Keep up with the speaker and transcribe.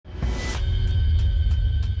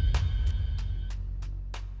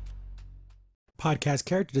podcast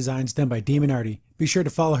character designs done by Demon Artie. Be sure to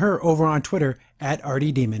follow her over on Twitter at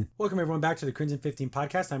ArtieDemon. Welcome everyone back to the Crimson 15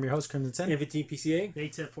 podcast. I'm your host, Crimson Sen. 15 PCA.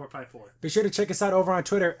 ATIP 454. Be sure to check us out over on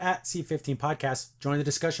Twitter at C15 Podcast. Join the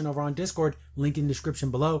discussion over on Discord, link in the description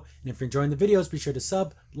below. And if you're enjoying the videos, be sure to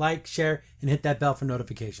sub, like, share, and hit that bell for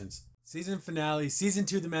notifications. Season finale, Season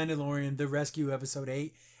 2 The Mandalorian, The Rescue, Episode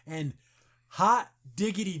 8. And hot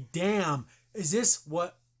diggity damn, is this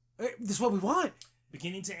what we want?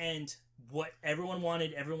 Beginning to end, what everyone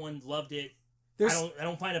wanted, everyone loved it. I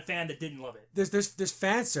don't find a fan that didn't love it. There's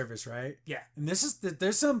fan service, right? Yeah. And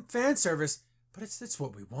there's some fan service, but it's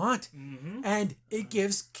what we want. Mm-hmm. And it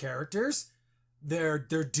gives characters their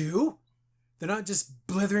due. They're not just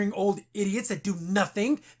blithering old idiots that do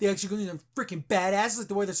nothing. They actually go into freaking badasses like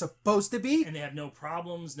the way they're supposed to be. And they have no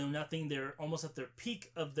problems, no nothing. They're almost at their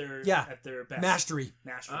peak of their at their best. Mastery.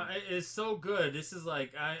 It's so good. This is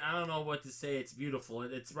like I don't know what to say. It's beautiful.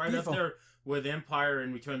 It's right Beautiful. up there with Empire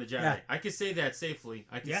and Return of the Jedi. Yeah. I can say that safely.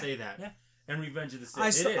 I can say that. Yeah. And Revenge of the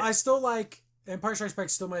Sith. I still like Empire Strikes Back.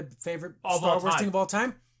 Still my favorite Of Star all Wars time. thing of all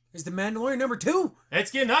time is The Mandalorian #2.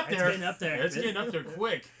 It's getting up there. It's getting up there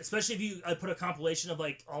quick. Especially if you put a compilation of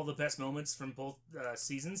like all the best moments from both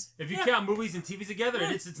seasons. If you count movies and TV together,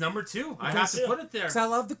 it's #2. I have to put it there. Because I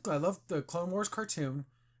love the Clone Wars cartoon.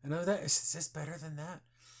 And I know that is this better than that?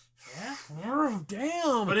 Yeah. Oh,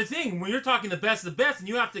 damn. But the thing, when you're talking the best of the best, and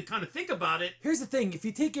you have to kind of think about it. Here's the thing: if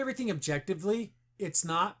you take everything objectively, it's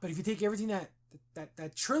not. But if you take everything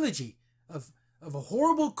that trilogy of a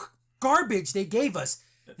horrible garbage they gave us,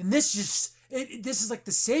 and this is like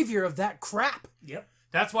the savior of that crap. Yep.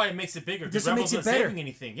 That's why it makes it bigger. This Because makes Rebels it not better. saving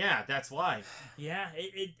anything. Yeah, that's why. Yeah.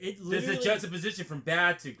 It There's literally. a juxtaposition from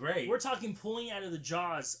bad to great. We're talking pulling out of the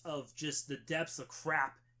jaws of just the depths of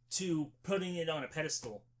crap to putting it on a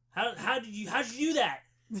pedestal. How did you do that?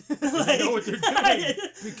 I know what they're doing.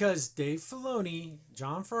 Because Dave Filoni,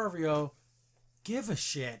 John Favreau, give a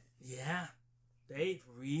shit. Yeah, they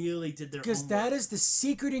really did their Because homework. that is the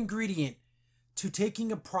secret ingredient to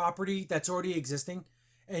taking a property that's already existing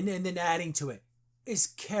and then adding to it is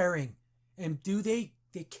caring. And do they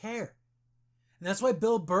care? And that's why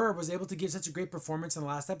Bill Burr was able to give such a great performance in the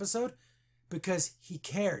last episode, because he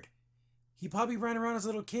cared. He probably ran around as a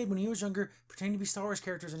little kid when he was younger pretending to be Star Wars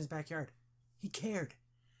characters in his backyard. He cared.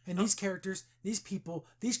 And these characters, these people,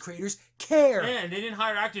 these creators care. Yeah, and they didn't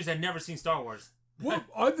hire actors that had never seen Star Wars. What?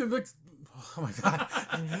 I've been like, oh my god.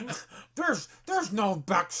 There's no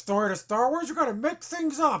backstory to Star Wars. You gotta make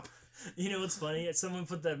things up. You know what's funny? Someone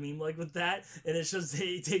put that meme like with that, and it shows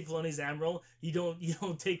Dave Filoni's Admiral. You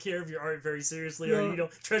don't take care of your art very seriously, or you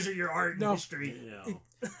don't treasure your art and history. No.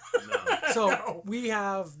 So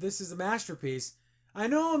this is a masterpiece. I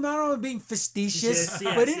know I'm not only being facetious,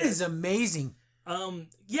 but it is amazing.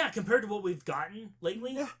 Yeah, compared to what we've gotten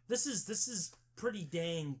lately, this is pretty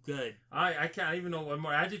dang good. I can't even know what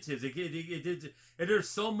more adjectives. It deserves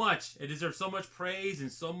so much. It deserves so much praise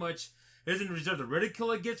and so much. It doesn't deserve the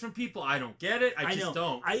ridicule it gets from people. I don't get it. I just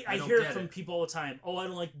don't. I don't hear get it from people all the time. Oh, I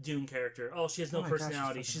don't like the Dune character. Oh, she has no my gosh,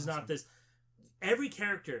 personality. she's She's fucking not this. Every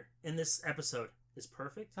character in this episode is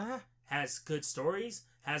perfect. Has good stories.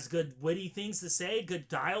 Has good witty things to say. Good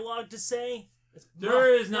dialogue to say.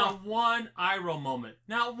 There is not one eye roll moment.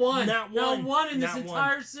 Not one. Not one in this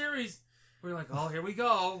entire series. We're like, oh, here we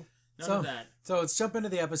go. None of that. So let's jump into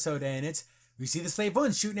the episode, and we see the Slave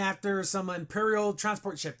One shooting after some Imperial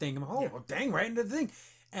transport ship thing. I'm like, well, dang, right into the thing.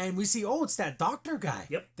 And we see, it's that doctor guy.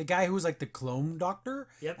 Yep. The guy who was like the clone doctor.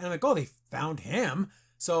 Yep. And I'm like, they found him.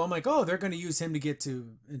 So I'm like, they're going to use him to get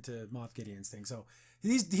into Moff Gideon's thing. So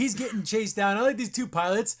he's getting chased down. I like these two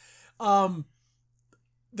pilots.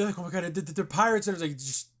 They're like, oh my god, they're pirates. And I was like,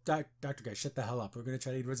 just doctor guy, shut the hell up. We're going to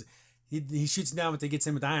try to... He shoots him down, but they gets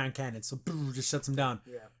him with the ion cannon. So just shuts him down.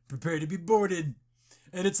 Yeah. Prepare to be boarded.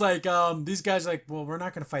 And it's like, these guys are like, well, we're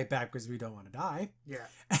not going to fight back because we don't want to die. Yeah.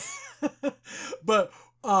 But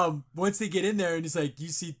once they get in there and it's like, you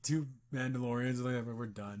see two Mandalorians, like, we're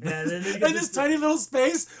done. Yeah, and then in this tiny little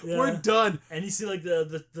space, we're done. And you see like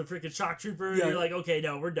the freaking shock trooper, and you're like, okay,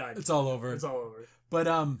 no, we're done. It's all over. It's all over. But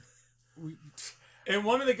and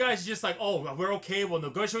one of the guys is just like, oh, we're okay. We'll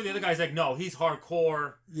negotiate. The other guy's like, no, he's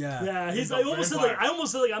hardcore. yeah. He's like, I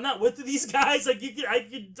almost said like, I'm not with these guys. Like,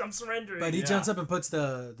 I'm surrendering. But he jumps up and puts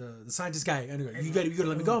the scientist guy. You gotta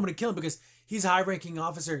let me go. I'm gonna kill him because he's a high-ranking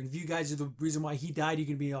officer. And if you guys are the reason why he died, you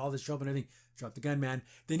can be in all this trouble and everything. Drop the gun, man.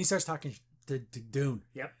 Then he starts talking to Dune.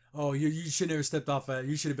 Yep. Oh, you should never stepped off.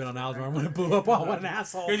 You should have been on Alderaan when it blew up. Oh, what an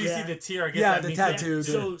asshole! Here you see the tear. I guess Yeah, that the means tattoo.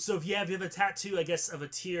 So if you have a tattoo, I guess, of a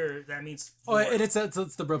tear, that means. Oh, and it's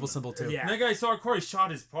the rebel symbol too. Yeah. And that guy saw Corey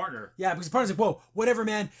shot his partner. Yeah, because partner's like, whoa, whatever,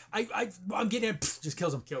 man. I'm getting it. Just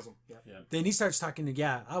kills him. Kills him. Yeah. Then he starts talking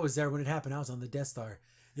to, I was there when it happened. I was on the Death Star.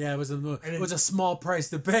 Yeah, it was a small price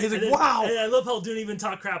to pay. He's like, wow. And I love how Dune even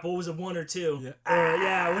talk crap. What was it, 1 or 2? Yeah.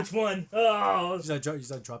 Yeah, which one? Oh. He's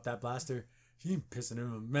like, drop that blaster. He pissing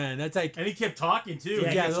him, man. That's like, And he kept talking too.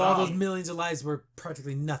 Yeah, all those millions of lives were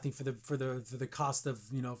practically nothing for the cost of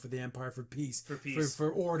for the Empire, for peace,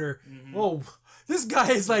 for order. Mm-hmm. Oh, this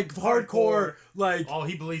guy is like hardcore, like. Oh,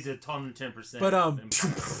 he believes it 110%.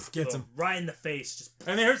 But gets him right in the face. Just.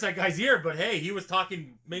 And it hurts that guy's ear, but hey, he was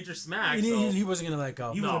talking major smack. And So. he wasn't gonna let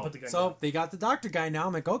go. He was gonna put the gun So down. they got the doctor guy now.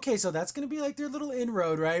 I'm like, okay, so that's gonna be like their little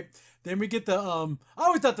inroad, right? Then we get the I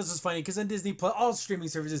always thought this was funny because on Disney Plus, all streaming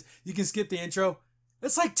services, you can skip the intro.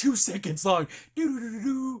 It's like 2 seconds long.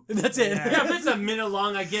 Do, and that's it. Yeah, if it's a minute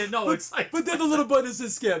long, I get it. No, it's like. But then the little button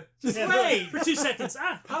says skip. Just Yeah, wait. for 2 seconds.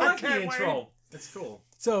 I I like the can't intro. wait. That's cool.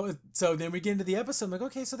 So then we get into the episode. I'm like,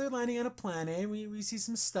 okay, so they're landing on a planet. We see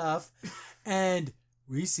some stuff, and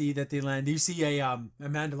we see that they land. You see a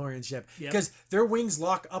Mandalorian ship because their wings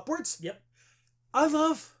lock upwards. Yep. I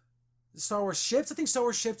love Star Wars ships. I think Star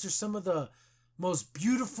Wars ships are some of the most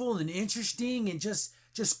beautiful and interesting and just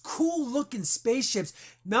cool looking spaceships.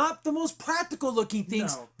 Not the most practical looking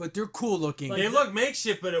things, No. but they're cool looking. They look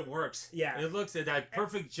makeshift, but it works. Yeah. It looks at that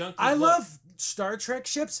perfect junky I look. love Star Trek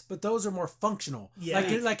ships, but those are more functional. Yeah.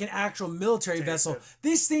 Like an actual military vessel.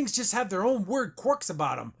 These things just have their own weird quirks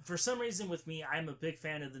about them. For some reason, with me, I'm a big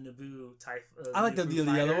fan of the Naboo type. I like the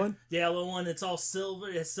yellow one. The yellow one. It's all silver.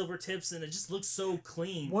 It has silver tips, and it just looks so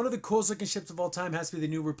clean. One of the coolest looking ships of all time has to be the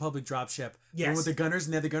New Republic dropship. The one Yes. with the gunners,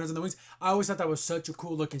 and they have the gunners on the wings. I always thought that was such a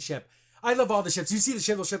cool looking ship. I love all the ships. You see the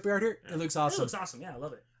little shipyard here? It looks awesome. It looks awesome. Yeah, I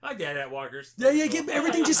love it. I like that at Walkers. Yeah,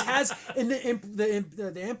 everything just has, and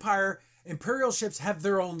the Empire, Imperial ships have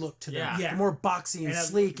their own look to them. Yeah. They're more boxy and I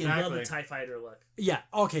sleek. And love the Exactly. TIE Fighter look. yeah,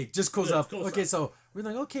 okay, just cool Good, stuff. cool Okay, stuff. so we're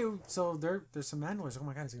like, okay, so there's some Mandalorians. Oh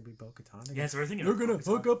my god, it's gonna be Bo-Katan. Yeah, so we're thinking They're gonna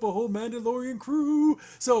hook up a whole Mandalorian crew.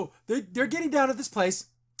 So they're getting down to this place,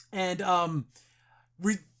 and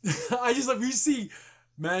we we see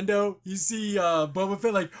Mando, you see Boba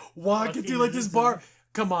Fett like walking through like this bar.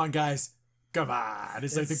 Come on, guys, come on!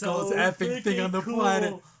 It's like the coolest effing thing on the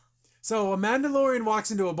planet. So a Mandalorian walks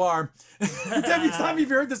into a bar. Debbie, stop me if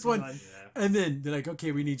you heard this one. Yeah. And then they're like,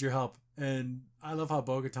 okay, we need your help. And I love how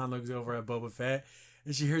Bo-Katan looks over at Boba Fett.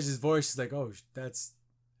 And she hears his voice. She's like, oh,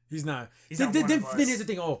 he's not. He's Then not one of us. here's the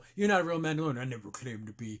thing. Oh, you're not a real Mandalorian. I never claimed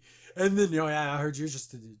to be. And then, yeah, I heard you're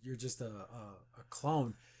just a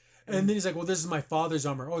clone. And then he's like, well, this is my father's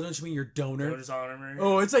armor. Oh, don't you mean your donor? His armor.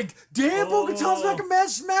 Oh, it's like, damn, Bo-Katan's back a mad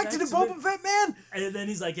smack to the That's Boba Fett, man. And then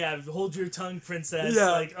he's like, yeah, hold your tongue, princess.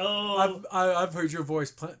 Yeah. Like, oh. I've heard your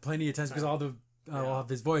voice plenty of times because all the I'll have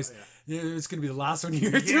his voice. Yeah, it's gonna be the last one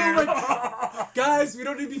here too. Yeah. Like, guys, we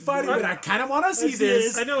don't need to be fighting, but I kind of want to see Let's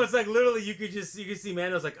this. I know, it's like literally you could see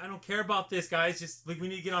Mando's like, I don't care about this, guys. Just like we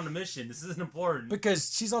need to get on the mission. This isn't important.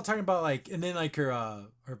 Because she's all talking about like, and then like her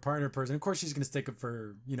partner person. Of course, she's gonna stick up for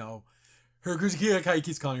her. Like how he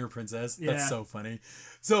keeps calling her princess. Yeah. That's so funny.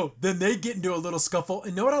 So then they get into a little scuffle.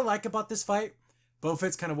 And know what I like about this fight? Boba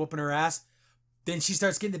Fett's kind of whooping her ass. Then she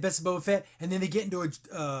starts getting the best of Boba Fett, and then they get into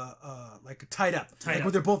a like a tied up, where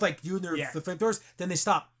they're both like doing the flamethrowers. Then they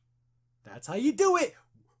stop. That's how you do it.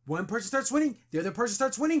 One person starts winning, the other person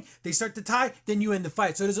starts winning. They start to tie, then you end the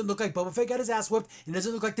fight. So it doesn't look like Boba Fett got his ass whooped, and it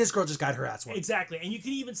doesn't look like this girl just got her ass whooped. Exactly. And you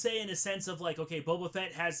can even say in a sense of like, okay, Boba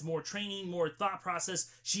Fett has more training, more thought process.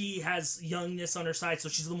 She has youngness on her side, so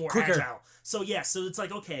she's a little more Quicker. agile. So yeah, so it's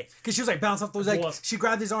like, okay. Because she was like bounced off she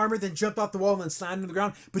grabbed his armor, then jumped off the wall and then slammed him to the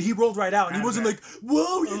ground. But he rolled right out, and he wasn't like,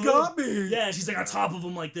 whoa, you got me. Yeah, she's like on top of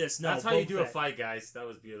him like this. No, that's how you Boba do a Fett. fight, guys. That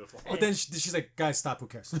was beautiful. But then she's like, guys, stop, who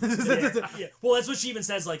cares? Yeah. Well, that's what she even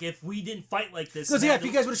says. Like, if we didn't fight like this, Because if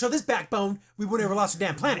you guys would have showed this backbone, we would have never lost a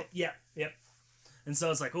damn planet. Yeah, yep. And so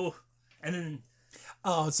it's like, oh, and then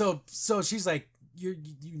Oh, so she's like, you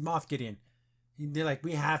Moff Gideon. They're like,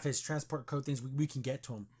 we have his transport code things. We can get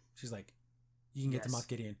to him. She's like, you can get to Moff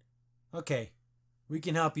Gideon. Okay, we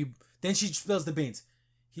can help you. Then she spills the beans.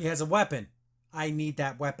 He has a weapon. I need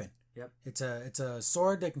that weapon. Yep. It's a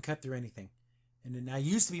sword that can cut through anything. And then I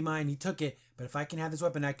used to be mine. He took it. But if I can have this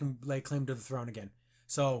weapon, I can lay claim to the throne again.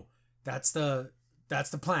 So that's the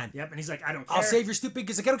plan. yep. And he's like, I don't care. I'll save your stupid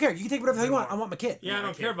because like, I don't care. You can take whatever the hell you want. I want my kid. Yeah, I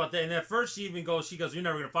don't care about that. And at first she goes, you're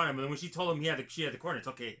never gonna find him. But then when she told him she had the coordinates,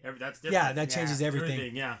 okay, that's different. Yeah, that changes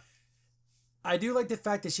everything. Yeah. I do like the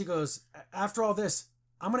fact that she goes, after all this,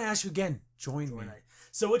 I'm going to ask you again, join me.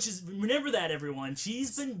 So, remember that, everyone.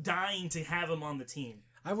 She's been dying to have him on the team.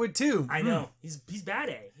 I would too. I know. He's bad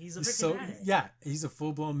A. He's a freaking bad A. Yeah, he's a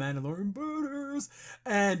full-blown Mandalorian badass.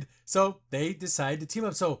 And so they decide to team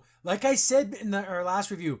up. So, like I said in our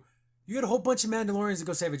last review, you had a whole bunch of Mandalorians to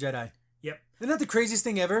go save a Jedi. Yep. Isn't that the craziest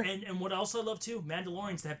thing ever? And what else I love too,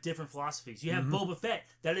 Mandalorians that have different philosophies. You have Boba Fett,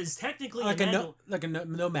 that is technically like a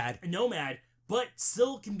nomad. A nomad, but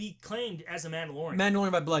still can be claimed as a Mandalorian.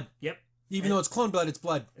 Mandalorian by blood. Yep. Even though it's clone blood, it's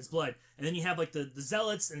blood. It's blood. And then you have like the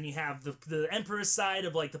Zealots, and you have the Emperor's side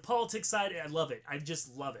of like the politics side. I love it. I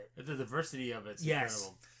just love it. The diversity of it's yes.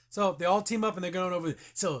 incredible. So they all team up and they're going over.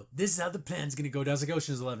 So this is how the plan's going to go down. It's like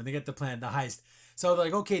Ocean's 11. They get the plan, the heist. So they're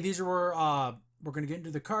like, okay, these are where we're going to get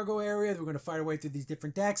into the cargo area. We're going to fight our way through these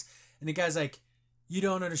different decks. And the guy's like, you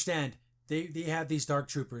don't understand. They have these dark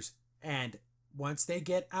troopers. And once they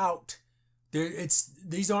get out,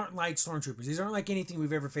 these aren't like stormtroopers. These aren't like anything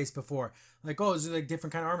we've ever faced before. Like, oh, these are like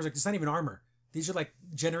different kind of armors. Like, it's not even armor. These are like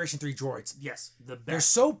Generation 3 droids. Yes, the best. They're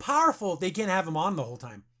so powerful, they can't have them on the whole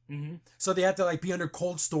time. Mm-hmm. So they have to like be under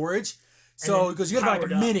cold storage. So because you got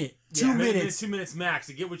like a minute, Yeah. 2 minutes. 2 minutes max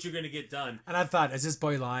to get what you're going to get done. And I thought, is this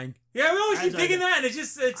boy lying? Yeah, we always keep thinking that, and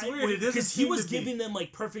it's weird. Because he was giving them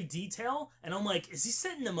like perfect detail, and I'm like, is he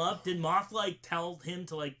setting them up? Did Moth like tell him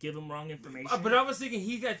to like give him wrong information? But I was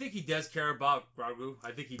thinking I think he does care about Grogu.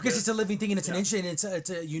 I think he Because does. it's a living thing and it's an interesting, it's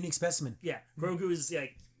a unique specimen. Yeah, Grogu is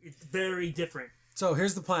like it's very different. So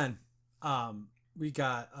here's the plan. We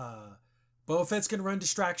got Boba Fett's gonna run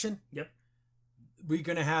distraction. Yep. We're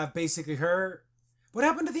gonna have basically her. What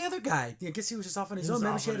happened to the other guy? I guess he was just off on his own.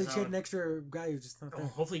 Maybe she had an extra guy who just not there.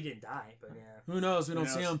 Hopefully he didn't die, but yeah. Who knows? We don't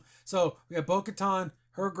see him. So we have Bo-Katan,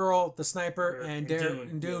 her girl, the sniper, and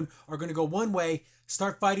Dune are going to go one way,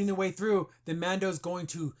 start fighting their way through. Then Mando's going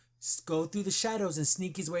to go through the shadows and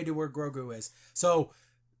sneak his way to where Grogu is. So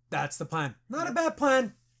that's the plan. Not a bad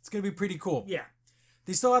plan. It's going to be pretty cool. Yeah.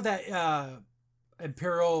 They still have that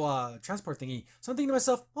Imperial transport thingy. So I'm thinking to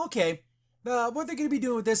myself, okay, what they're going to be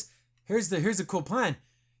doing with this? Here's a cool plan.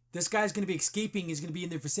 This guy's going to be escaping. He's going to be in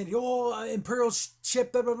the vicinity. Oh, Imperial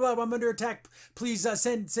ship, blah, blah, blah. I'm under attack. Please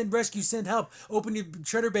send rescue, send help. Open your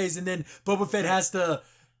shredder bays. And then Boba Fett has to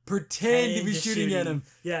pretend to be shooting at him.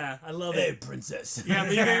 Yeah, I love Hey, it. princess. Yeah,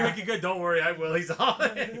 but you're going to make it good. Don't worry, I will. He's all.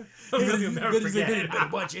 You'll never forget. Better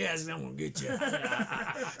watch your ass and I'm going to get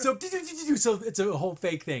you. So it's a whole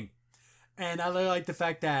fake thing. And I like the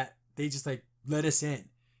fact that they just like let us in.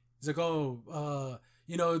 It's like, oh,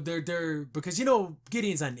 you know, they're because you know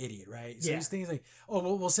Gideon's not an idiot, right? So these things like,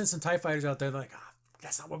 oh, we'll send some TIE fighters out there. They're like,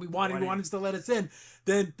 that's not what we wanted. We wanted to let us in.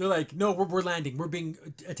 Then they're like, no, we're landing. We're being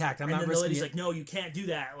attacked. I'm not risking it. And the lady's like, no, you can't do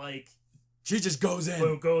that. Like, she just goes in.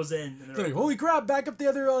 Boom, goes in. And they're like, holy crap! Back up the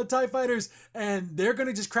other TIE fighters, and they're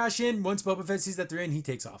gonna just crash in. Once Boba Fett sees that they're in, he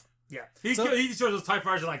takes off. Yeah, he destroys those TIE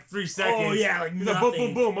fighters in like 3 seconds. Oh yeah, like nothing.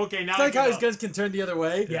 Boom, boom, boom. Okay, now it's like how his guns can turn the other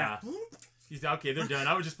way. Yeah. He's okay. They're done.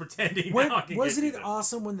 I was just pretending. Wasn't it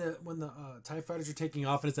awesome when the TIE fighters were taking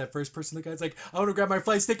off and it's that first person? The guy's like, I want to grab my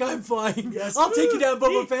flight stick. I'm flying. Yes, I'll take you down,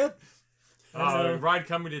 Boba Fett. Ride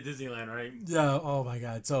coming to Disneyland, right? Yeah. Oh my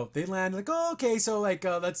God. So they land like, oh okay. So like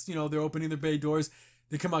that's they're opening their bay doors.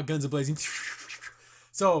 They come out guns blazing.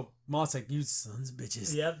 So Moth's like, you sons of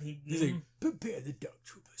bitches. Yep. He's like, prepare the dark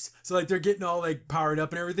troopers. So like they're getting all like powered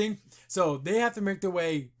up and everything. So they have to make their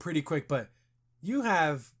way pretty quick. But you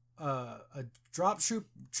have a trooper,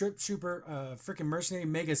 freaking mercenary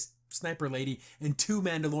mega sniper lady, and 2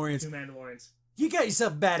 Mandalorians. 2 Mandalorians. You got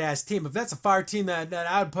yourself a badass team. If that's a fire team that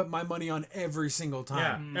I would put my money on every single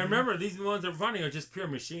time. Yeah. And remember, these ones they're running are just pure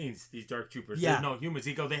machines, these dark troopers. Yeah. There's no humans.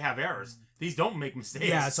 They have errors. These don't make mistakes.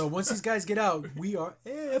 Yeah, so once these guys get out, we are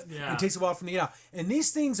F. Yeah. It takes a while for them to get out. And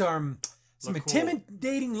these things are some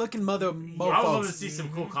intimidating looking mofos. I would love to see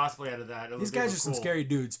some cool cosplay out of that. These guys are some scary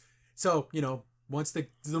dudes. So, once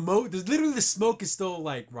literally the smoke is still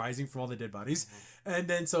like rising from all the dead bodies. And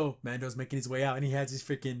then so Mando's making his way out and he has his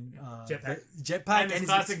freaking jetpack and his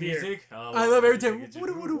classic music. I love every time. It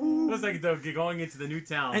was like going into the new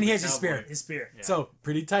town. And he has his spear. Yeah. So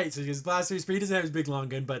pretty tight. So he has blaster, his spear. He doesn't have his big long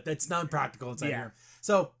gun, but that's not practical inside here.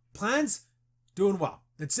 So plans doing well.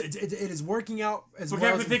 It is working out as well.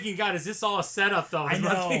 We're thinking, God, is this all a setup though? I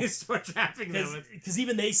know. Because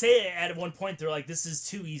even they say it at one point, they're like, "This is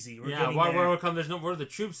too easy." Where will come? Where are the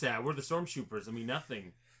troops at? Where are the stormtroopers? I mean,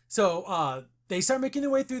 nothing. So they start making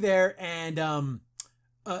their way through there, and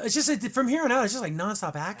it's just from here on out, it's just like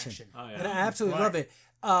nonstop action. Oh, yeah. And I absolutely love it.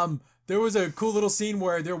 There was a cool little scene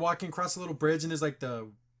where they're walking across a little bridge, and there's like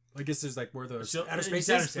I guess there's like where the outer space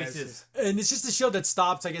is, and it's just a shield that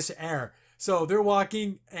stops, I guess, air. So they're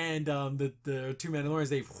walking, and the 2 Mandalorians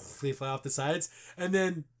they fly off the sides, and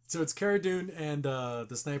then So it's Cara Dune and the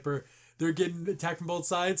sniper. They're getting attacked from both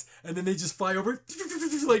sides, and then they just fly over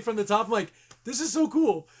like from the top. I'm like, this is so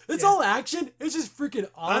cool. It's all action. It's just freaking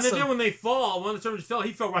awesome. And then when they fall, one of the stormtroopers fell,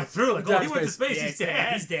 he fell right through. Like, he went to space. Yeah, he's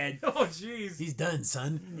dead. He's dead. Oh, jeez. He's done,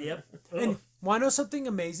 son. Yep. And want to know something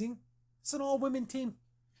amazing? It's an all-women team.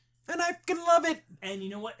 And I fucking love it. And you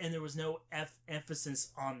know what? And there was no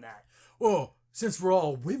emphasis on that. Oh, since we're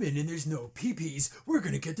all women and there's no peepees, we're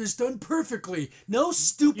going to get this done perfectly. No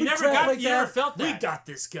stupid crap like you that. never felt that. We got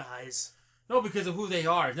this, guys. No, because of who they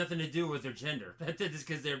are. It's nothing to do with their gender. That's just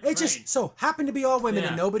because they're trained. It just so happened to be all women, Yeah.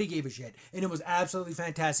 and nobody gave a shit. And it was absolutely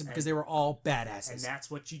fantastic because they were all badasses. And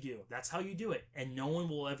that's what you do. That's how you do it. And no one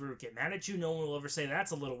will ever get mad at you. No one will ever say,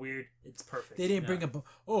 that's a little weird. It's perfect. They didn't bring up,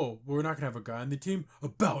 oh, we're not going to have a guy on the team.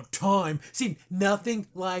 About time. See, nothing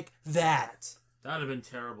like that. That would have been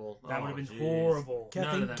terrible. That would have been jeez. horrible.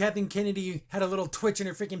 Kathleen Kennedy had a little twitch in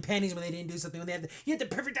her freaking panties when they didn't do something. When you had the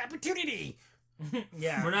perfect opportunity.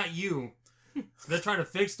 Yeah. We're not you. They're trying to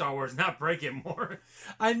fix Star Wars, not break it more.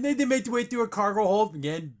 And then they make their way through a cargo hold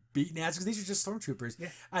again, beating ass because these are just stormtroopers. Yeah.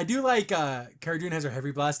 I do like Cara Dune has her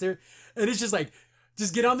heavy blaster, and it's just like,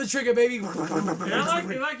 just get on the trigger, baby. And I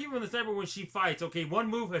like even the sniper when she fights. Okay, one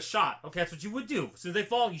move, a shot. Okay, that's what you would do. As soon as they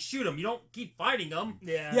fall, you shoot them. You don't keep fighting them.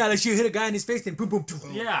 Yeah. Yeah, like she hit a guy in his face, then boom, boom, boom.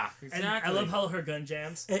 Yeah, exactly. And I love how her gun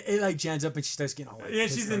jams. It like jams up and she starts getting all like, yeah,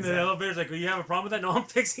 she's in the elevator. Like, you have a problem with that? No, I'm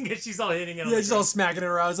fixing it. She's all hitting it. Yeah, she's all smacking it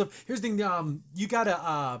around. So here's the thing: you got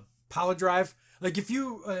a power drive. Like if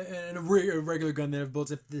you in a regular gun that have bullets,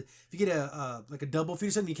 if you get a like a double feed or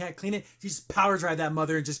something, you can't clean it. You just power drive that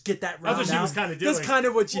mother and just get that round. That's what she was kind of doing. That's kind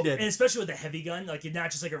of what she did. And especially with a heavy gun, like you're not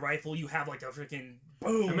just like a rifle. You have like a freaking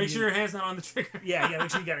boom. And make sure your hand's not on the trigger. Yeah, make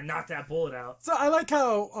sure you gotta knock that bullet out. So I like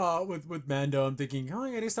how with Mando, I'm thinking, oh,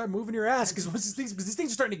 you gotta start moving your ass because these things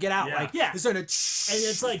are starting to get out. Yeah. Like, Yeah. they're starting to. And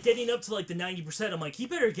it's like getting up to like the 90%. I'm like, he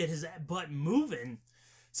better get his butt moving.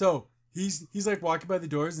 So he's like walking by the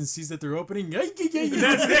doors and sees that they're opening. That's him.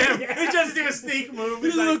 He just do a sneak move.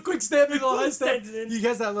 He's a little quick step, little high step. Steps in. He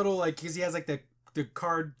has that little like because he has like the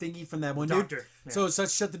card thingy from that one Doctor. dude. Yeah. So it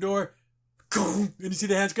starts to shut the door. And you see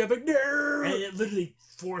the hands grab like no. And it literally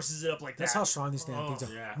forces it up like that. That's how strong these damn things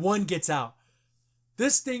are. yeah. One gets out.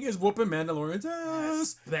 This thing is whooping Mandalorian's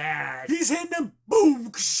ass. Bad. He's hitting him. Boom.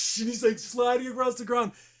 And he's like sliding across the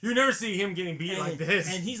ground. You never see him getting beat like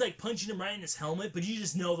this. And he's like punching him right in his helmet, but you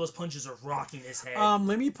just know those punches are rocking his head.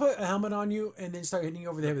 Let me put a helmet on you and then start hitting you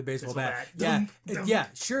over the head with a baseball bat. Dum, Yeah, dum. yeah,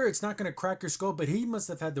 sure, it's not gonna crack your skull, but he must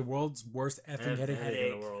have had the world's worst effing headache.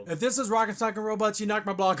 in the world. If this was Rock and Sock and Robots, you knocked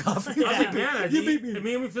my block off. I was like, man, You beat me. I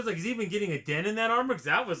mean, it feels like he's even getting a dent in that armor because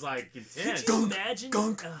that was like intense. Could you imagine?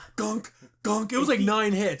 Gunk, gunk, gunk. It was like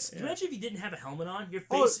 9 hits. Can you imagine if you didn't have a helmet on? Your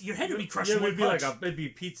face, your head would be crushed. It in would one be punch. it'd be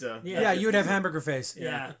pizza. Yeah, you would have hamburger face.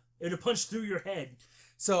 Yeah. It would have punched through your head.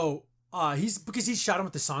 So, because he shot him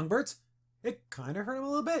with the songbirds, it kind of hurt him a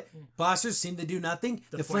little bit. Blasters seemed to do nothing.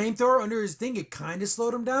 The flamethrower under his thing, it kind of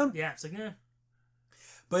slowed him down. Yeah, it's like, nah.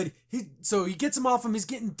 But he gets him off him. He's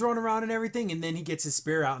getting thrown around and everything, and then he gets his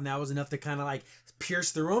spear out, and that was enough to kind of like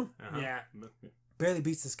pierce through him. Yeah. Barely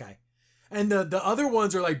beats this guy. And the other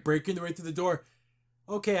ones are like breaking their way through the door.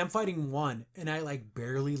 Okay, I'm fighting one, and I like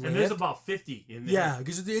barely live. And there's about 50 in there. Yeah,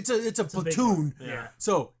 because it's a platoon. Yeah.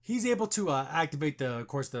 So he's able to activate the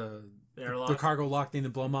Airlock. the cargo lock thing to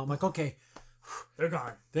blow him out. I'm like, okay, They're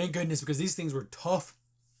gone. thank goodness, because these things were tough.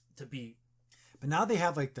 To beat. But now they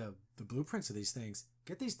have like the blueprints of these things.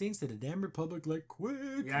 Get these things to the damn Republic like quick.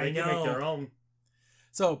 Yeah, They can make their own.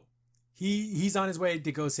 So he's on his way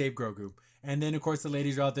to go save Grogu. And then of course the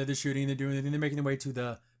ladies are out there, they're shooting, they're doing everything, they're making their way to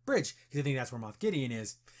the bridge. Because I think that's where Moff Gideon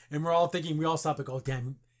is. And we're all thinking, we all stop and go,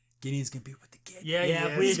 damn, Gideon's gonna be with the kid.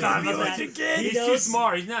 Yeah, we he's thought gonna be about with that. the kid. He's too knows-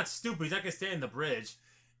 smart. He's not stupid. He's not gonna stay in the bridge.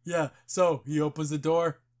 Yeah. So he opens the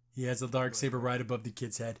door. He has a dark saber right above the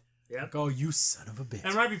kid's head. Yep. Like, oh, you son of a bitch.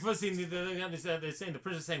 And right before the scene, they're saying the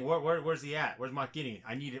prisoner's saying, "Where's he at? Where's Moff Gideon?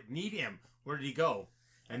 I need him. Where did he go?"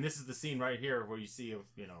 And this is the scene right here where you see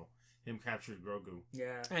him capture Grogu.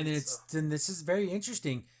 Yeah. And then this is very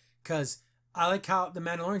interesting because I like how the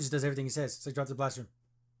Mandalorian just does everything he says. It's like, drop the blaster,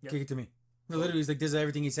 kick it to me. Literally, he's like, this is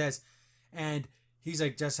everything he says, and he's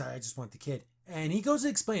like, I just want the kid. And he goes to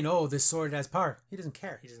explain, oh, this sword has power. He doesn't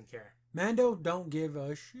care. He doesn't care. Mando don't give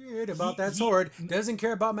a shit about that sword. Doesn't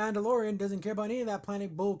care about Mandalorian. Doesn't care about any of that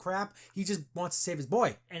planet bull crap. He just wants to save his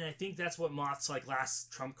boy. And I think that's what Moth's like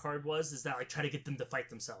last trump card was, is that like try to get them to fight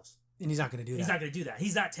themselves. And he's not going to do that. He's not going to do that.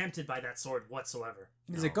 He's not tempted by that sword whatsoever.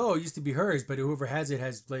 And he's like, oh, it used to be hers, but whoever has it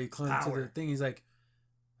has like clung to the Power. thing. He's like,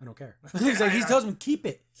 I don't care. He's like, he tells him, keep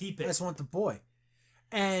it. Keep I it. just want the boy.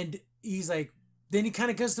 And he's like, then he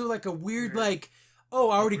kind of goes through like a weird like, oh,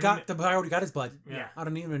 I already got his blood. Yeah. I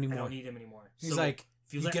don't need him anymore. I don't need him anymore. He's So, like,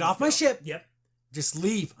 if you you let get me off my go- ship. Yep. Just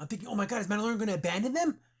leave. I'm thinking, oh my god, is Mandalorian going to abandon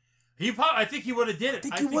them? I think he would have did it. I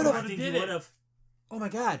think he would've. I think he would have. Oh my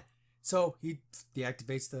god. So he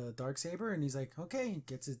deactivates the Darksaber and he's like, okay,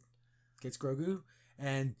 gets Grogu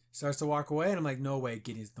and starts to walk away. And I'm like, no way,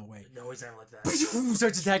 Gideon's no way. No, he's not like that.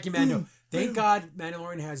 Starts attacking Mando. Thank God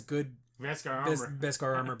Mandalorian has good Beskar armor.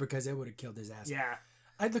 Beskar armor because it would have killed his ass. Yeah.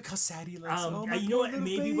 I look how sad he looks. Oh my you know what? poor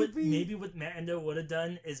Maybe baby. what Mando would have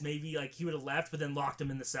done is maybe like he would have left, but then locked him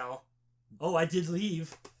in the cell. Oh, I did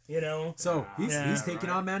leave. You know. So he's taking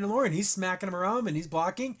on Mandalorian. He's smacking him around and he's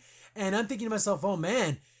blocking. And I'm thinking to myself, oh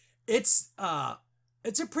man, it's a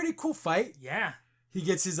pretty cool fight. Yeah. He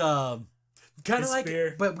gets his kind of like,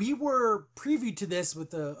 spear. but we were previewed to this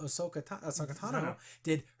with the Ahsoka Tano No.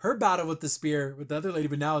 did her battle with the spear with the other lady,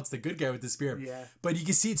 but now it's the good guy with the spear. Yeah. But you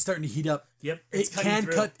can see it's starting to heat up. Yep.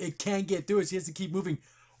 It can get through it. She has to keep moving.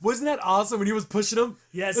 Wasn't that awesome when he was pushing him?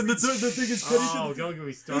 Yes. And the thing is cutting. Oh, don't get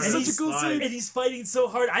me started. It's such a cool scene. And he's fighting so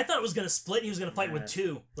hard. I thought it was gonna split. And he was gonna fight with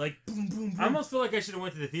two. Like boom, boom, boom. I almost feel like I should have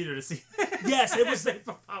went to the theater to see. Yes, it was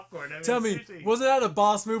for popcorn. I mean, Tell me, seriously. wasn't that a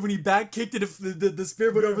boss move when he back kicked it? The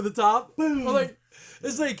spear went over the top. Boom! Like,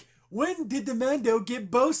 it's like, when did the Mando get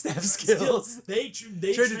bow staff skills? They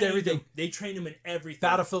Trained everything. They trained him in everything.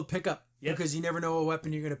 Battlefield pickup. Yep. Because you never know what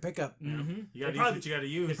weapon you're gonna pick up. Mm-hmm. You gotta use what you gotta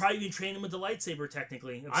use. They probably even trained him with the lightsaber.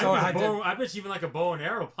 Technically, I bet you even like a bow and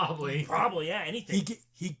arrow, probably. Probably, yeah, anything.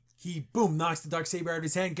 He boom knocks the Darksaber out of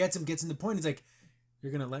his hand, gets in the point. He's like,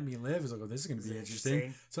 "You're gonna let me live?" He's like, "Oh, this is gonna be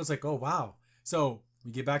interesting." So it's like, "Oh wow." So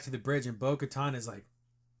we get back to the bridge, and Bo-Katan is like,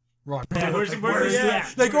 "Rock." Yeah, where's he he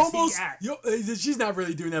at? at? Like Where's he almost. at? She's not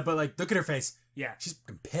really doing that, but like, look at her face. Yeah, She's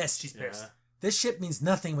fucking pissed. she's pissed. This ship means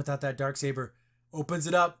nothing without that Darksaber. Opens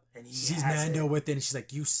it up, And he sees has Mando it. with it, and she's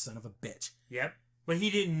like, "You son of a bitch." Yep. But he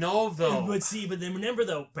didn't know though. But then remember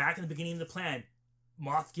though, back in the beginning of the plan,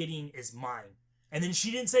 Moff Gideon is mine. And then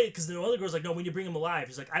she didn't say it because the other girl's like, "No, we need to bring him alive."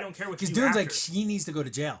 He's like, "I don't care what you Because do." Dune's after. like, she needs to go to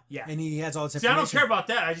jail. Yeah. And he has all this See, I information. don't care about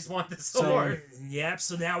that. I just want the So- sword. Yep.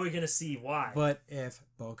 So now we're gonna see why. But if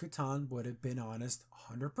Bo-Katan would have been honest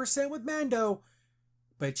 100% with Mando,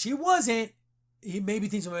 but she wasn't, he maybe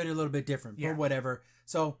thinks about it a little bit different. Yeah. But whatever.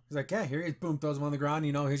 So he's like, yeah, here he is. Boom, throws him on the ground.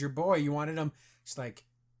 You know, here's your boy. You wanted him. She's like,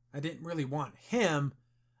 I didn't really want him.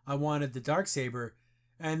 I wanted the Darksaber.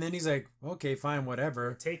 And then he's like, okay, fine,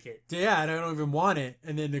 whatever. Take it. Yeah, and I don't even want it.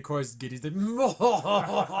 And then, of course, Gideon's like,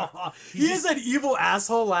 he has that evil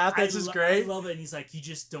asshole laugh. That's just great. I love it. And he's like, "You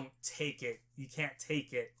just don't take it. You can't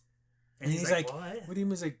take it." And he's like, "What?" what do you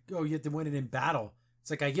mean? He's like, oh, you have to win it in battle.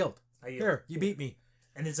 It's like, I yield. Here, you beat me.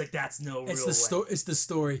 And it's like, that's no It's real the way. story. It's the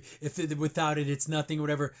story. Without it, it's nothing or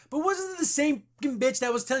whatever. But wasn't it the same fucking bitch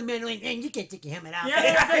that was telling Mandalorian, "Hey, you can't take your helmet off"? Yeah,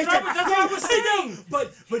 that's what I was saying.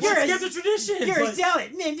 But You're a tradition. You're a but-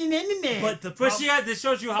 zealot. But the But problem, she had. This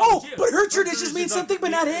shows you how. Oh, legit- but her her traditions mean something,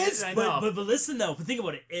 but not his. I know. but listen though, but think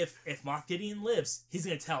about it. If Moff Gideon lives, he's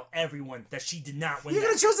gonna tell everyone that she did not win. You're that.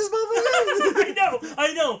 gonna trust this motherfucker?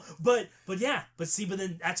 I know, but yeah, but see, but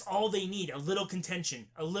then that's all they need—a little contention,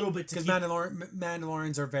 a little bit to Because keep.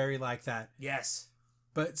 Mandalorians are very like that. Yes,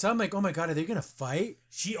 But so I'm like, oh my god, are they gonna fight?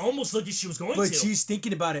 she almost looked like she was going But to. she's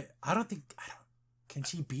thinking about it. I don't. Can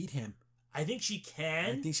she beat him? I think she I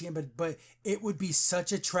can. think she can, but it would be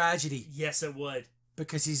such a tragedy Yes, it would.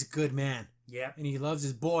 because he's a good man Yep. and he loves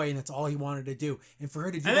his boy, and that's all he wanted to do. And for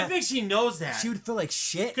her to do And I that, think she knows that. she would feel like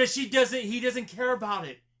shit. Because she doesn't. He doesn't care about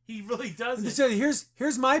it. He really doesn't. So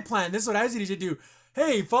here's my plan. This is what I said you should do.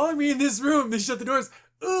 Hey, follow me in this room. They shut the doors.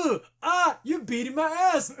 You beating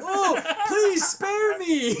my ass. Please spare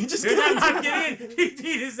me. Just You're get not get in. He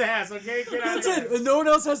beat his ass. Okay, get out That's of it. here. And no one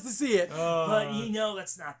else has to see it. But you know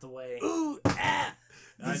that's not the way. I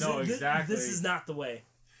know exactly. This is not the way.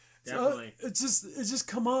 Definitely. It's just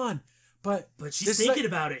come on. But But she's this is thinking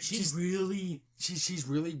like- about it. She's really. she's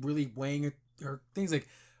really weighing her things like,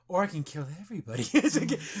 or I can kill everybody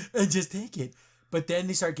and just take it. But then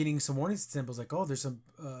they start getting some warning symbols like, oh, there's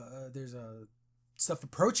stuff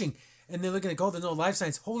approaching, and they're looking like, oh, there's no life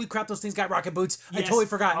signs. Holy crap, those things got rocket boots. I Yes. totally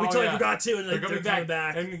forgot. We Oh, totally yeah. forgot too, and They're they're coming coming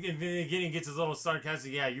back. back. And Gideon gets his little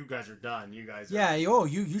sarcastic. Yeah, you guys are done. You guys. Are... Yeah,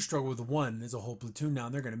 you struggle with one. There's a whole platoon now,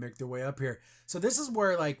 and they're gonna make their way up here. So this is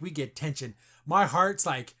where like we get tension. My heart's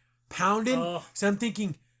like pounding. Oh. So I'm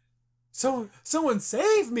thinking, someone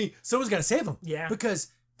save me. Someone's gotta save them. Yeah. Because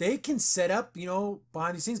they can set up,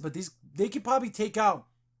 behind the scenes, but they could probably take out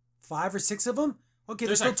 5 or 6 of them. Okay,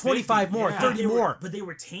 there's There's still like 25 50, more, yeah. 30 more. But they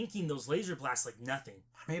were tanking those laser blasts like nothing.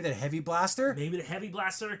 Maybe that heavy blaster. Maybe the heavy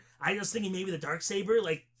blaster. I was thinking maybe the Darksaber,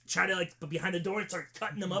 like try to but behind the door and start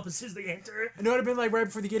cutting them up as soon as they enter. I know what I've been like right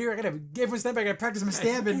before they get here. I gotta give everyone step back. I gotta practice my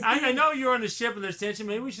stabbing. I know you're on the ship and there's tension.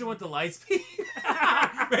 Maybe we should have went to light speed.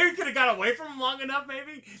 Maybe we could have got away from them long enough.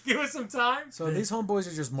 Maybe give us some time. So these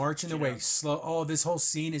homeboys are just marching away slow. Oh, this whole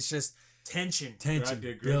scene is just tension,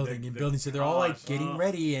 building. So they're all like getting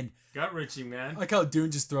ready and gut wrenching, man. I like how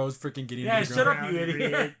Dune just throws freaking Gideon. Yeah, to the shut ground. up, you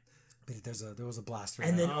idiot. There was a blaster.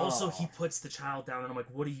 And then also he puts the child down, and I'm like,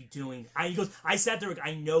 "What are you doing?" He goes, "I sat there.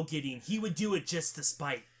 I know Gideon. He would do it just to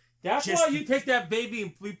spite." That's why you take that baby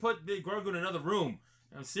and we put the Grogu in another room.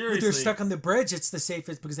 I'm seriously. But they're stuck on the bridge. It's the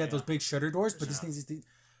safest because they have those big shutter doors. But this thing is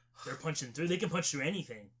they're punching through. They can punch through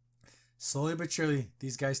anything. Slowly but surely,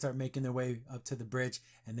 these guys start making their way up to the bridge,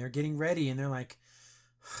 and they're getting ready, and they're like,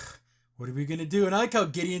 "What are we gonna do?" And I like how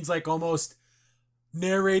Gideon's like almost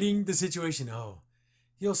narrating the situation. Oh.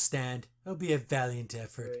 You'll stand. It'll be a valiant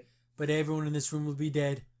effort. Right. But everyone in this room will be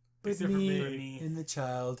dead. But me and the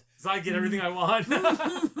child. So I get everything I want.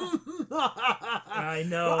 I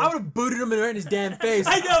know. Well, I would have booted him right in his damn face.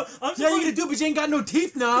 I know. Yeah, you gonna do, but you ain't got no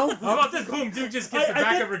teeth now. How about this? Boom, dude just gets the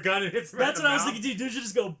back of her gun and hits her. That's what I was thinking, dude. Dude should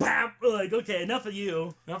just go bam. Like, okay, enough of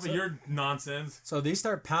you. Enough of your nonsense. So they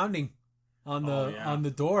start pounding on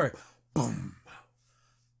the door. Boom.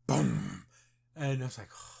 Boom. And I was like,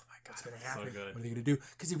 oh. What's gonna happen? So good. What are they gonna do?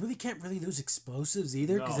 Because they really can't really lose explosives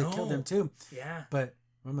either, because they killed them too. Yeah. But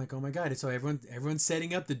I'm like, oh my god! So everyone's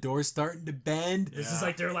setting up. The door's starting to bend. This is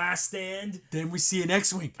like their last stand. Then we see an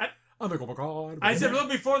X-wing. I'm like, oh my god! I said a little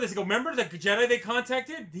before this. I go, remember the Jedi they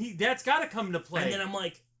contacted? That's got to come into play. And then I'm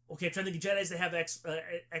like, okay, I'm trying to think of Jedis that have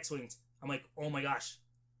X-wings. I'm like, oh my gosh,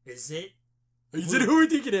 is it? Is it who we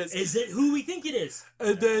think it is? Is it who we think it is?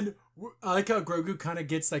 And then I like how Grogu kind of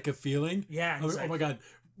gets like a feeling. Yeah. Like, oh my god.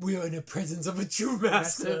 We are in the presence of a true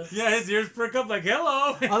master. Yeah, his ears prick up like,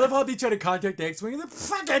 hello. I love how they try to contact the X-Wing. They're like,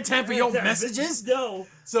 fuck, I got time for your messages. No.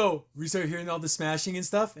 So we start hearing all the smashing and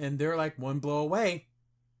stuff, and they're like one blow away.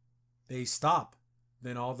 They stop.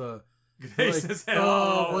 Then all the... Like,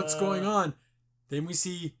 oh, what's going on? Then we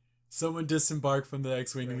see someone disembark from the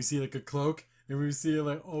X-Wing, and we see like a cloak, and we see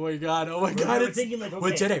like, oh my god, it's... Thinking like, okay,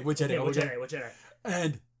 what Jedi? What Jedi?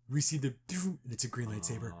 And... we see and it's a green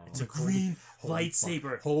lightsaber. It's a green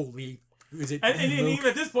lightsaber. Holy. Is it? And even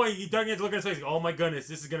at this point, you don't get to look at his face. Oh my goodness,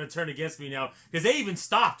 this is going to turn against me now. Because they even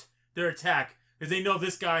stopped their attack. Because they know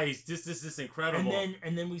this guy is this incredible.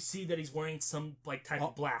 And then we see that he's wearing some like type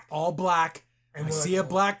of black. All black. And I see a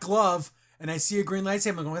black glove. And I see a green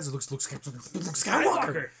lightsaber. I'm like, oh, it looks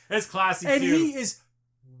Skywalker. That's classy and too. And he is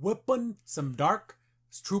whipping some dark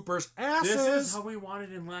troopers' asses. This is how we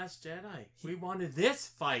wanted in Last Jedi. We wanted this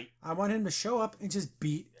fight. I want him to show up and just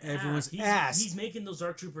beat everyone's ass. He's making those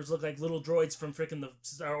dark troopers look like little droids from freaking the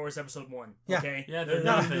Star Wars Episode 1. Yeah. Okay? Yeah, they're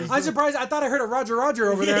nothing. I'm surprised. I thought I heard a Roger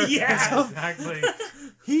over there. Yeah, exactly.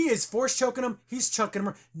 He is force choking him. He's chucking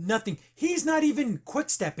him. Nothing. He's not even quick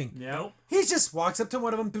stepping. Nope. He just walks up to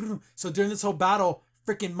one of them. So during this whole battle,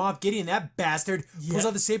 freaking Moff Gideon, that bastard, pulls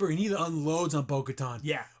out the saber and he unloads on Bo-Katan.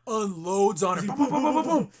 Yeah. Unloads on her. Boom, boom, boom, boom, boom,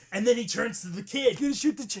 boom. And then he turns to the kid. Gonna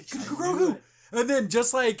shoot the chick. Grogu. And then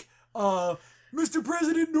just like, Mr.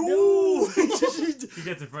 President, no! He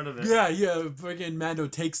gets in front of it. Yeah. Freaking Mando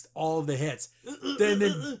takes all of the hits. Then,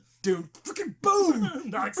 dude, freaking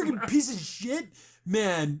boom! Freaking piece of shit.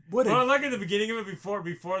 Man, what Well, like at the beginning of it, before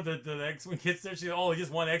the X-Wing gets there, she's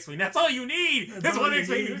just one X-Wing. That's all you need! That's one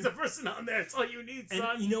X-Wing. There's a person on there. That's all you need, son.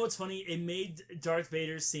 And you know what's funny? It made Darth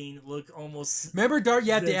Vader's scene look almost... Remember Darth,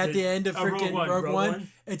 at the end of freaking Rogue One?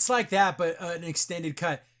 It's like that, but an extended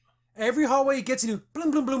cut. Every hallway he gets into,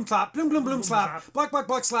 bloom, bloom, bloom, slap, bloom, bloom, bloom, slap, block, block,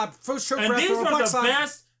 block, slap, first choke, and these are block, the slap.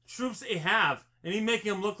 best troops they have. And he's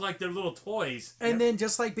making them look like they're little toys. And then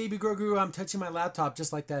just like Baby Grogu, I'm touching my laptop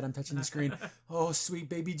just like that. I'm touching the screen. Oh, sweet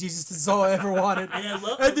baby Jesus, this is all I ever wanted.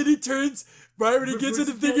 And then he turns, right when he gets in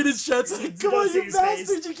the thing in his chest, like, come on, you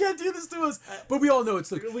bastard, you can't do this to us. But we all know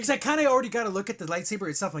it's Luke. Because I kind of already got to look at the lightsaber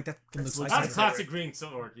and stuff like that. That's a classic green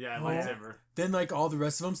sword. Yeah, lightsaber. Then like all the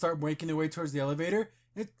rest of them start making their way towards the elevator.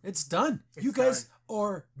 It's done. You guys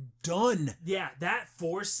are done. Yeah, that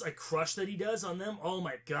force crush that he does on them. Oh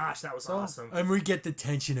my gosh, that was awesome. And we get the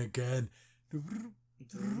tension again.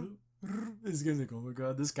 This guy's like, oh my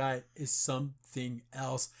god, this guy is something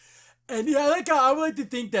else. And yeah, I would like to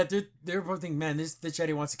think that they're both thinking, man, this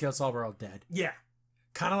Jedi wants to kill us all. We're all dead. Yeah.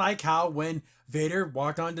 Kind of like how when Vader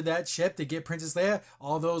walked onto that ship to get Princess Leia,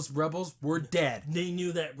 all those rebels were dead. They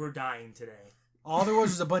knew that we're dying today. All there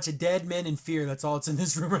was a bunch of dead men in fear. That's all that's in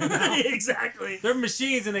this room right now. Exactly. They're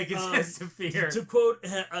machines and they can sense the fear. To quote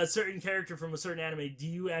a certain character from a certain anime, do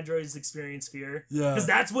you androids experience fear? Yeah. Because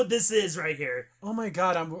that's what this is right here. Oh my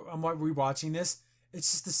god, I'm rewatching this,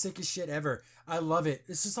 It's just the sickest shit ever. I love it.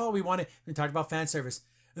 This is all we wanted. We talked about fan service.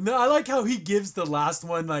 And then I like how he gives the last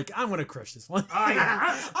one, like, I'm going to crush this one.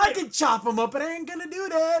 I can chop him up, but I ain't going to do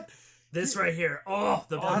that. This right here. Oh,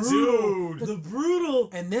 the dude. The brutal.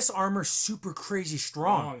 And this armor's super crazy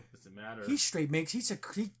strong. Doesn't matter. He straight makes, he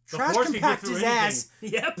Force trash compact his ass.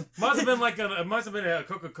 Yep. Must have been a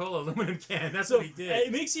Coca-Cola aluminum can. That's what he did.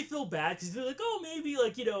 It makes you feel bad because you're like, oh, maybe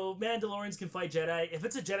like, you know, Mandalorians can fight Jedi. If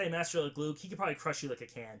it's a Jedi Master like Luke, he could probably crush you like a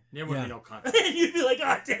can. There wouldn't be no contact. And you'd be like,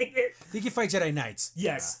 oh, dang it. He can fight Jedi Knights.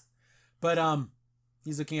 Yes. Yeah. But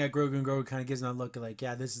he's looking at Grogu, and Grogu kind of gives him a look like,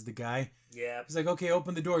 yeah, this is the guy. Yeah. He's like, okay,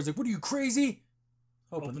 open the doors. Like, what are you, crazy?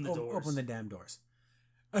 Open the doors. Open the damn doors.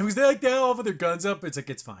 And was they like that all with their guns up? It's like,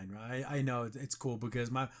 it's fine, right? I know it's cool because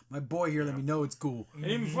my boy here let me know it's cool. And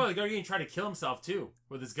even before, the guy tried to kill himself too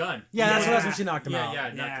with his gun. Yeah, that's when she knocked him out.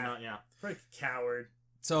 Yeah, knocked him out. Yeah, Like a coward.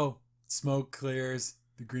 So smoke clears.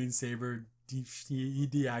 The green saber, he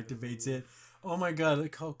deactivates it. Oh my god!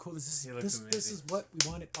 Look how cool this is. This is what we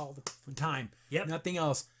wanted all the time. Yep. Nothing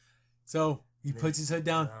else. So he puts his hood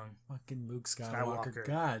down. Fucking Luke Skywalker.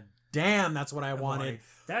 God damn, that's what I wanted.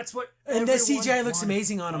 That's what. And the CGI looks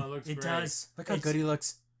amazing on him. It does. Look how good he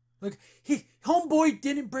looks. Look, homeboy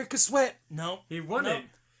didn't break a sweat. No, he won it.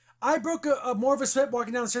 I broke a more of a sweat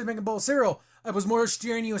walking down the stairs making a bowl of cereal. I was more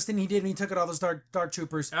strenuous than he did when he took out all those dark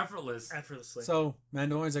troopers. Effortlessly. So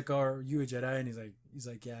Mandalorian's like, "Oh, are you a Jedi?" And he's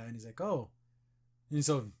like, "Yeah." And he's like, "Oh." And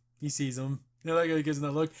so he sees him. He gives him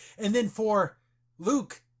that look. And then for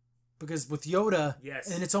Luke, because with Yoda,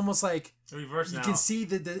 yes, and it's almost like reverse. You can see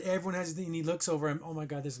that everyone has a thing, and he looks over him. Oh my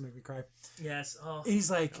god, this will make me cry. Yes. Oh. And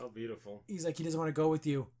he's like, "Oh, beautiful." He's like, he doesn't want to go with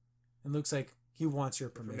you, and Luke's like, he wants your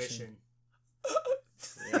permission.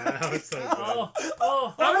 Yeah, that was so good.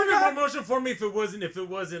 Oh, that would be more emotional for me if it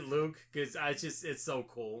wasn't Luke, because it's so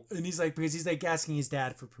cool. And he's like, because he's like asking his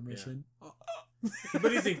dad for permission. Yeah.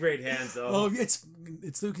 But he's in great hands, though. Oh, it's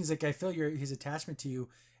Luke. He's like, I feel his attachment to you,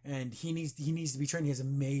 and he needs to be trained. He has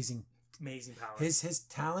amazing power. His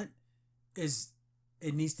talent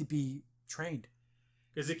it needs to be trained.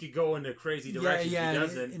 Because it could go in a crazy direction if he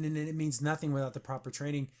doesn't. And it means nothing without the proper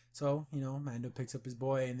training. So, Mando picks up his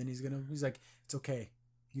boy, and then he's like, it's okay.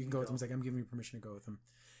 You can go with him. He's like, I'm giving you permission to go with him.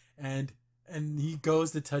 And he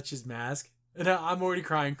goes to touch his mask. And I'm already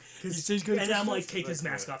crying. And I'm like, take his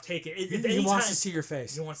mask off. Take it. He wants to see your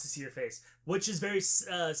face. He wants to see your face. Which is very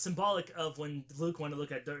symbolic of when Luke wanted to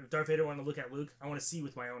look at Darth Vader wanted to look at Luke. I want to see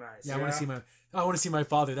with my own eyes. Yeah, I want to see my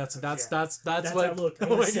father. That's what I look. I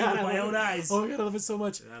want to see with my own eyes. Oh my god, I love it so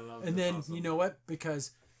much. And then awesome. You know what?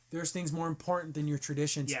 Because there's things more important than your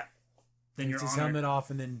traditions. Yeah. Then he takes his helmet off,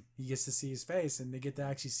 and then he gets to see his face, and they get to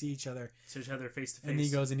actually see each other. See each other face to face. And he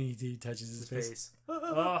goes and he touches his face.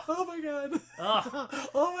 Oh my god.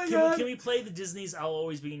 Oh my god. Can we play the Disney's "I'll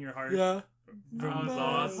Always Be in Your Heart"? Yeah. That was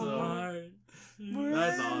awesome.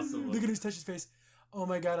 That's awesome. Look at his touch his face. Oh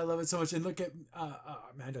my god, I love it so much. And look at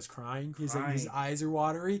Amanda's crying. He's like, his eyes are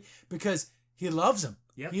watery because he loves him.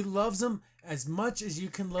 Yep. He loves him as much as you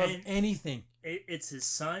can love anything. It's his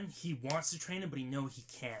son. He wants to train him, but he knows he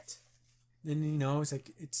can't. And it's like,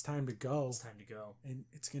 it's time to go. It's time to go. And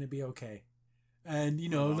it's gonna be okay. And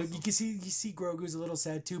look, you see Grogu's a little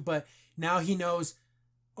sad too, but now he knows,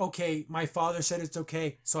 okay, my father said it's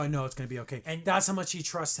okay, so I know it's gonna be okay. And that's how much he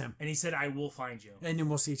trusts him. And he said, I will find you. And then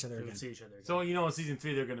we'll see each other again. So in season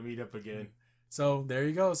 3 they're gonna meet up again. So there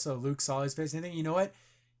you go. So Luke saw his face and you know what?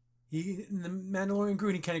 The Mandalorian grew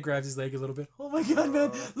and he kind of grabs his leg a little bit. Oh my god, man.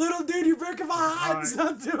 Little dude, you're breaking my heart.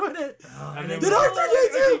 Stop doing it. And then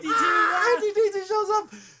R2-D2 shows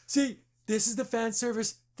up. See, this is the fan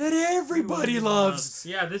service that everybody loves.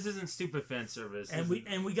 Yeah, this isn't stupid fan service. And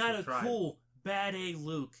we got a cool bad A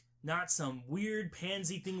Luke. Not some weird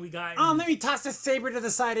pansy thing we got. Let me toss the saber to the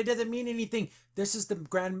side. It doesn't mean anything. This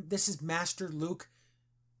is Master Luke.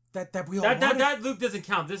 That we all wanted. That Luke doesn't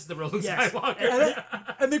count. This is the real Luke Skywalker.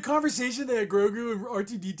 And the conversation that Grogu and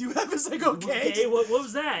R2-D2 have is like, okay. What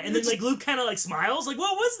was that? And then Luke kind of smiles. Like,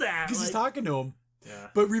 what was that? Because he's talking to him. Yeah.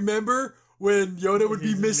 But remember when Yoda would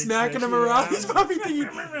be smacking him around? He's probably thinking,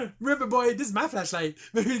 remember, boy, this is my flashlight.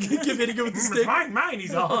 Maybe give it with the stick. Mine,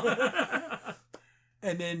 he's all.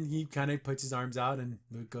 And then he kind of puts his arms out and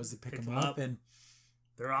Luke goes to pick him up. And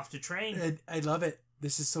they're off to train. And I love it.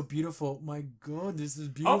 This is so beautiful. My God, this is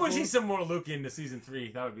beautiful. I want to see some more Luke into season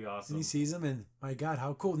 3. That would be awesome. And he sees him, and my God,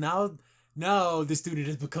 how cool! Now the student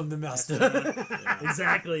has become the master. Yeah.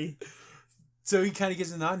 Exactly. So he kind of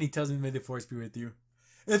gives him that, and he tells him, "May the Force be with you."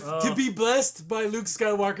 To be blessed by Luke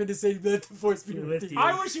Skywalker to say, "Let the Force be with you."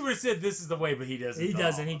 I wish he would have said, "This is the way," but he doesn't. He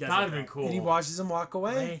doesn't. That would have been cool. And he watches him walk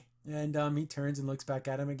away, and he turns and looks back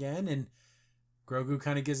at him again, and Grogu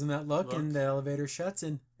kind of gives him that look, and the elevator shuts,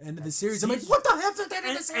 and end of the series. I'm See? like, what the hell's that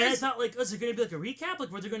in the series? And I thought, like, is there going to be like a recap?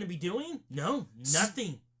 Like, what they're going to be doing? No,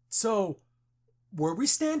 nothing. So, where we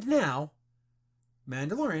stand now,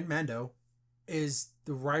 Mando, is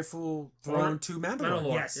the rightful throne to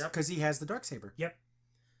Mandalore. Yes. Because he has the Darksaber. Yep.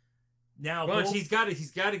 Now, well, he's got to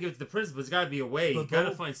give it to the prince, but there's got to be a way. He's got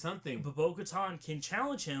to find something. But Bo-Katan can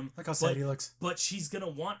challenge him. Look how sad he looks. But she's going to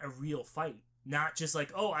want a real fight. Not just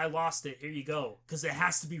like, oh, I lost it, here you go. Because it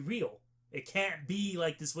has to be real. It can't be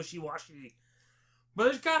like this wishy-washy. But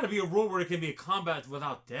there's got to be a rule where it can be a combat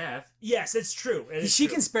without death. Yes, it's true. She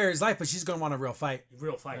can spare his life, but she's going to want a real fight.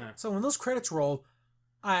 Real fight. Yeah. So when those credits roll,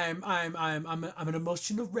 I'm an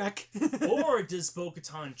emotional wreck. Or does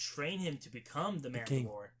Bo-Katan train him to become the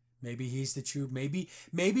Mandalore? Maybe he's the true. Maybe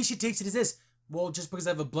she takes it as this. Well, just because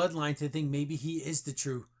I have a bloodline to the thing, maybe he is the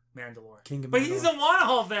true Mandalore. king of Mandalore. But he doesn't want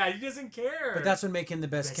all that. He doesn't care. But that's what makes him the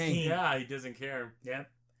best king. Yeah, he doesn't care. Yeah.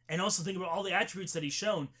 And also think about all the attributes that he's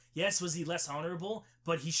shown. Yes, was he less honorable?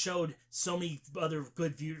 But he showed so many other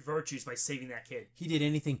good virtues by saving that kid. He did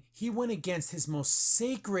anything. He went against his most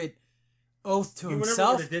sacred oath to He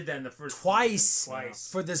himself did that in the first twice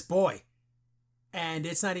Twice. for this boy. And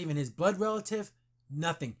it's not even his blood relative,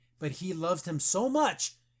 nothing. But he loves him so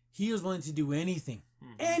much, he was willing to do anything.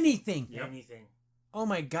 Mm-hmm. Anything. Yep. Anything. Oh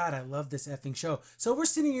my God, I love this effing show. So we're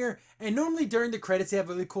sitting here, and normally during the credits, they have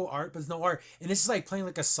really cool art, but there's no art. And it's just like playing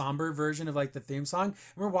like a somber version of like the theme song. And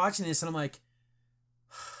we're watching this, and I'm like,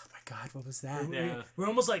 oh my God, what was that? Yeah. We're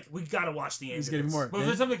almost like, we gotta watch the end. He's getting more. But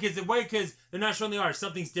for some kids, wait, because they're not showing the art.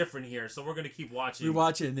 Something's different here, so we're going to keep watching. We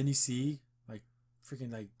watch it, and then you see like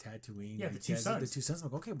freaking like Tatooine. Yeah, like, the two sons. The two sons.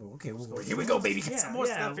 I'm like, okay, well, here we go, baby. Get some more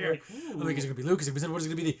stuff here. Like, I'm like, is it gonna be Luke? Is it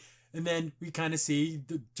gonna be the? And then we kind of see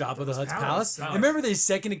the Jabba the Hutt's palace. Palace. And remember the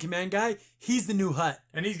second in command guy? He's the new Hut.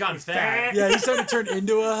 And he's gotten fat. fat. Yeah, he's starting to turn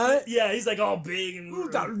into a Hut. Yeah, he's like all big and Like,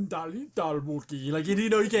 you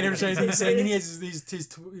know, you can't hear anything he's saying. And he has his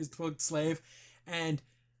 12 slave. And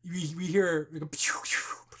we hear, like,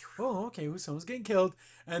 oh, okay, well, someone's getting killed.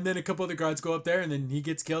 And then a couple other guards go up there, and then he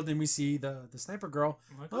gets killed. And we see the sniper girl.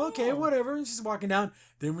 like, Okay, whatever. And she's walking down.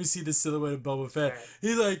 Then we see the silhouette of Boba Fett.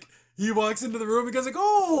 He's like, he walks into the room and goes like,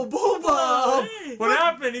 oh, Boba! Hey, What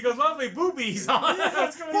happened? He goes, lovely boobies.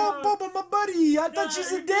 What's going on? Boba, my buddy! I thought she's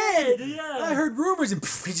dead! Yeah. I heard rumors, and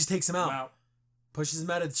he just takes him out. Wow. Pushes him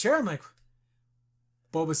out of the chair. I'm like,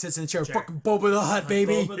 Boba sits in the chair. Fucking Boba the Hutt,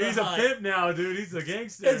 baby. Boba the He's Hutt. a pimp now, dude. He's a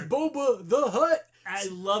gangster. It's Boba the Hutt. I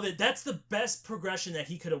love it. That's the best progression that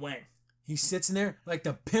he could have went. He sits in there like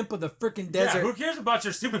the pimp of the freaking Yeah, desert. who cares about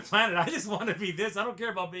your stupid planet? I just want to be this. I don't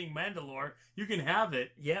care about being Mandalore. You can have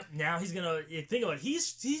it. Yep. Now he's gonna think about it.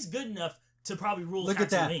 He's good enough to probably rule. Look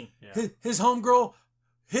at that. Tatooine. Yeah. His homegirl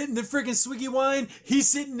hitting the freaking swiggy wine. He's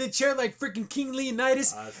sitting in the chair like freaking King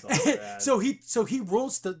Leonidas. That's so bad. so he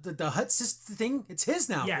rules the Hutt system thing. It's his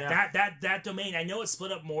now. Yeah, that domain. I know it's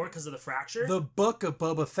split up more because of the fracture. The Book of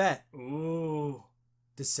Boba Fett. Ooh.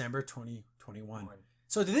 December 2021.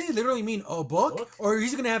 So did they literally mean a book? Or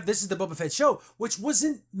he's going to have This is the Boba Fett show, which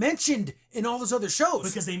wasn't mentioned in all those other shows?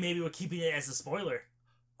 Because they maybe were keeping it as a spoiler.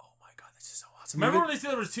 Oh my God, this is so awesome. Remember when they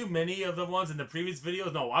said there was too many of the ones in the previous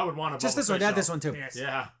videos? No, I would want to. Just this one, this one too. Yes.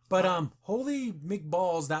 Yeah. But holy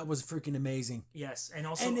McBalls, that was freaking amazing. Yes, and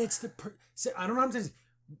also, And it's I don't know what I'm saying.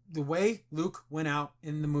 The way Luke went out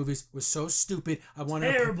in the movies was so stupid. I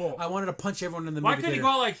wanted to punch everyone in the movie. Why couldn't he go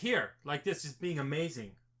out like here, like this, just being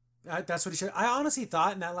amazing? That's what he should. I honestly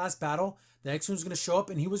thought in that last battle, the X-Men was going to show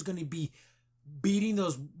up and he was going to be beating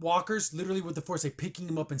those walkers literally with the Force, like picking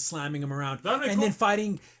them up and slamming them around, and then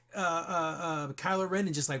fighting Kylo Ren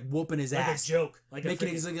and just like whooping his ass. like a joke, like making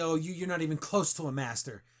it like, oh, you're not even close to a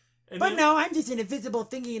master. And But then, now I'm just an invisible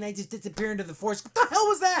thingy and I just disappear into the Force. What the hell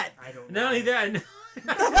was that? I don't know. not only that. What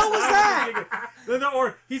the hell was that?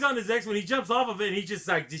 Or he's on his X when he jumps off of it and he's just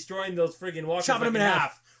like destroying those friggin' walkers, Chopping them in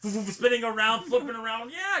half. spinning around, flipping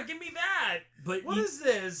around. Yeah, give me that. But What is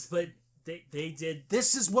this? But they did.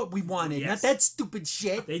 This is what we wanted, not Yes. that stupid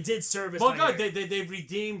shit. They did service. Well, by good. They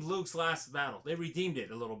redeemed Luke's last battle. They redeemed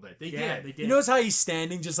it a little bit. They did. They did. You notice how he's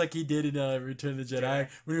standing just like he did in Return of the Jedi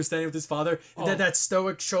when he was standing with his father? Oh. That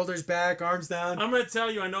stoic, shoulders back, arms down. I'm gonna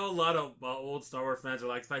tell you, I know a lot of old Star Wars fans are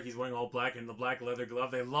like the fact he's wearing all black and the black leather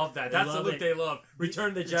glove. They love that. That's the love look it. they love. Return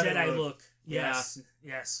of the Jedi, look. Yes,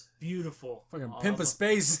 yes, beautiful. Fucking pimp of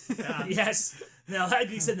space. Yes. Now, like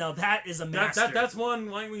you said, now that is a master. That's one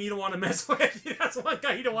like you don't want to mess with. That's one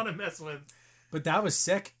guy you don't want to mess with. But that was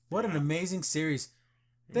sick. What an amazing series.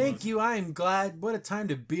 Thank you. I am glad. What a time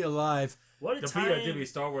to be alive. What a To time. be a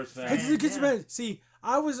Star Wars fan. See,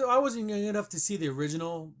 I wasn't young enough to see the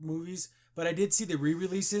original movies, but I did see the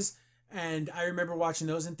re-releases. And I remember watching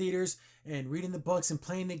those in theaters and reading the books and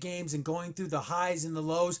playing the games and going through the highs and the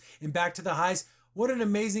lows and back to the highs. What an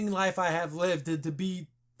amazing life I have lived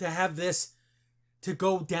to have this, to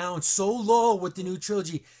go down so low with the new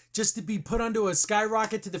trilogy, just to be put onto a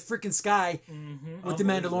skyrocket to the freaking sky with the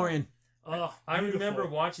Mandalorian. Oh, I remember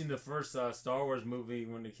watching the first Star Wars movie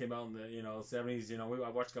when it came out in the 70s. I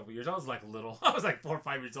watched a couple years. I was like little. I was like 4 or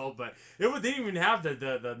 5 years old, but they didn't even have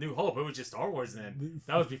the New Hope. It was just Star Wars then.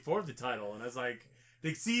 That was before the title, and I was like,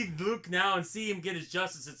 to see Luke now and see him get his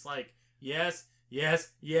justice. It's like, yes.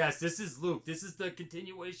 This is Luke. This is the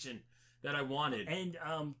continuation that I wanted. And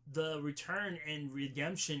the return and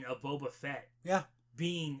redemption of Boba Fett. Yeah.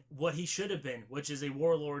 Being what he should have been, which is a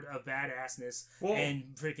warlord of badassness and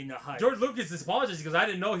freaking a hut. George Lucas apologized because I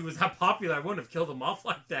didn't know he was that popular. I wouldn't have killed him off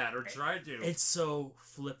like that or tried to. It's so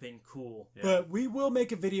flipping cool. Yeah. But we will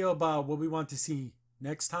make a video about what we want to see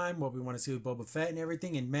next time, what we want to see with Boba Fett and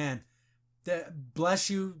everything. And man, bless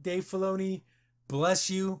you, Dave Filoni. Bless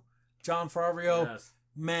you, Jon Favreau. Yes.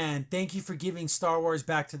 Man, thank you for giving Star Wars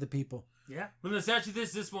back to the people. Yeah. When the statue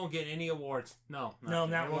this won't get any awards. No,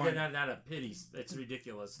 not we'll one. Get not a pity. It's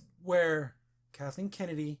ridiculous. Where Kathleen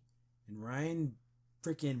Kennedy and Ryan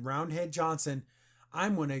freaking Roundhead Johnson,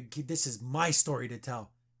 this is my story to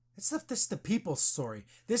tell. This is the people's story.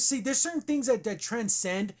 There's certain things that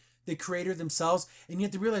transcend the creator themselves, and you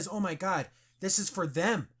have to realize, oh my God, this is for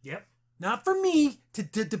them. Yep. Not for me to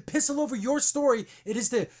piss all over your story. It is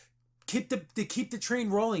to keep the train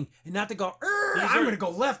rolling and not to go, I'm going to go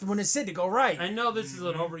left when it's said to go right. I know this is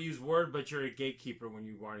an overused word, but you're a gatekeeper when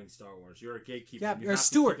you're running Star Wars. You're a gatekeeper. Yeah, you're a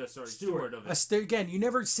steward. Steward of it. Again, you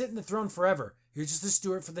never sit in the throne forever. You're just a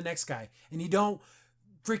steward for the next guy. And you don't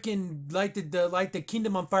freaking light the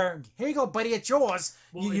kingdom on fire. Here you go, buddy, it's yours.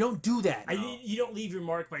 Well, you don't do that. You don't leave your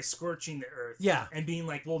mark by scorching the earth. Yeah. And being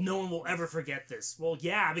like, well, no one will ever forget this. Well,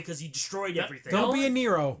 yeah, because you destroyed everything. Don't be a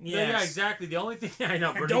Nero. Yes. Yeah, exactly. The only thing I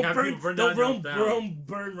know, don't burn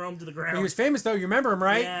Rome to the ground. He was famous, though. You remember him,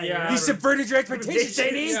 right? Yeah. He subverted your expectations.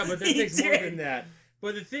 Yeah, but that takes more than that.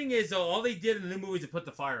 But the thing is, though, all they did in the new movie is to put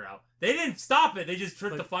the fire out. They didn't stop it. They just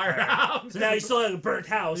turned the fire out. So now you still have a burnt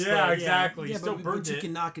house. Yeah, exactly. Yeah, you still but you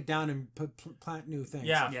can knock it down and plant new things.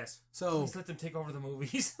 Yeah. Yes. So please let them take over the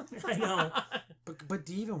movies. I know. But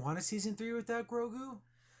do you even want a season 3 without Grogu?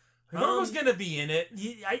 Grogu's gonna be in it.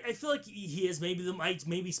 I feel like he is. Maybe they might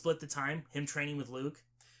split the time. Him training with Luke.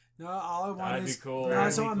 No, all I want is cool. I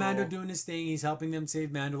saw Mando doing his thing. He's helping them save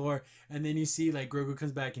Mandalore, and then you see like Grogu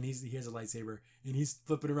comes back and he has a lightsaber and he's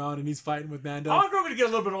flipping around and he's fighting with Mando. I want Grogu to get a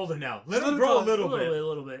little bit older now. Let him grow a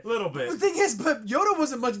little bit. The thing is, but Yoda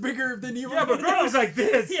wasn't much bigger than he was. Yeah, but Grogu's like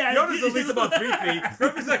this. Yeah, Yoda's at least about 3 feet.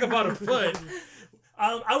 Grogu's like about a foot.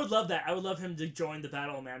 I would love that. I would love him to join the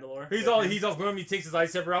Battle of Mandalore. He's all grim. He takes his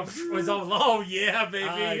lightsaber out. He's all, oh yeah,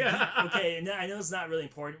 baby. Okay, I know it's not really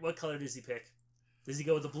important. What color does he pick? Does he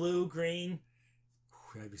go with the blue, green?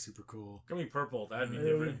 That'd be super cool. Give me purple. That'd be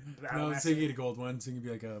different. No, so you get a gold one. So you can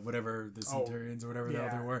be like whatever the Centurions or whatever the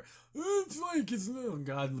hell they were. It's like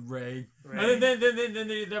God, Ray. And then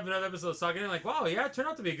they have another episode talking like, wow, yeah, it turned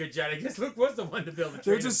out to be a good jet. I guess Luke was the one to build the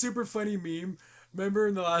train. There's a super funny meme. Remember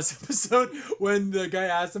in the last episode when the guy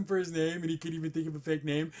asked him for his name and he couldn't even think of a fake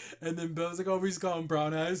name, and then Bill's like, "Oh, we just call him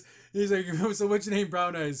Brown Eyes." He's like, "So what's your name,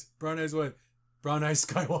 Brown Eyes? Brown Eyes what? Brown Eyes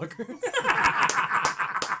Skywalker."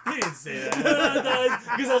 He didn't say that.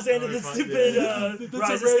 Because I was saying the stupid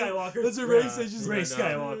Rise of Skywalker. That's a race. They just Ray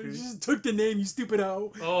Skywalker. You just took the name, you stupid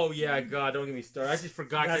hoe. Oh yeah, God, don't get me started. I just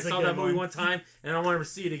forgot. I saw that movie one time and I wanted to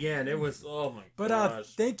see it again. It was gosh. But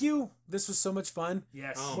thank you. This was so much fun.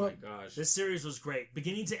 Yes. Oh my gosh. This series was great.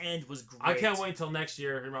 Beginning to end was great. I can't wait till next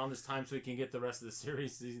year around this time so we can get the rest of the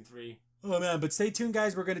series, season 3. Oh man, but stay tuned,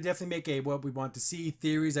 guys. We're gonna definitely make what we want to see,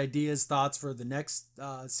 theories, ideas, thoughts for the next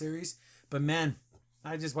series. But man,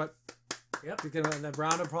 I just want a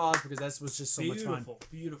round of applause because that was just so much fun.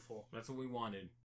 Beautiful. That's what we wanted.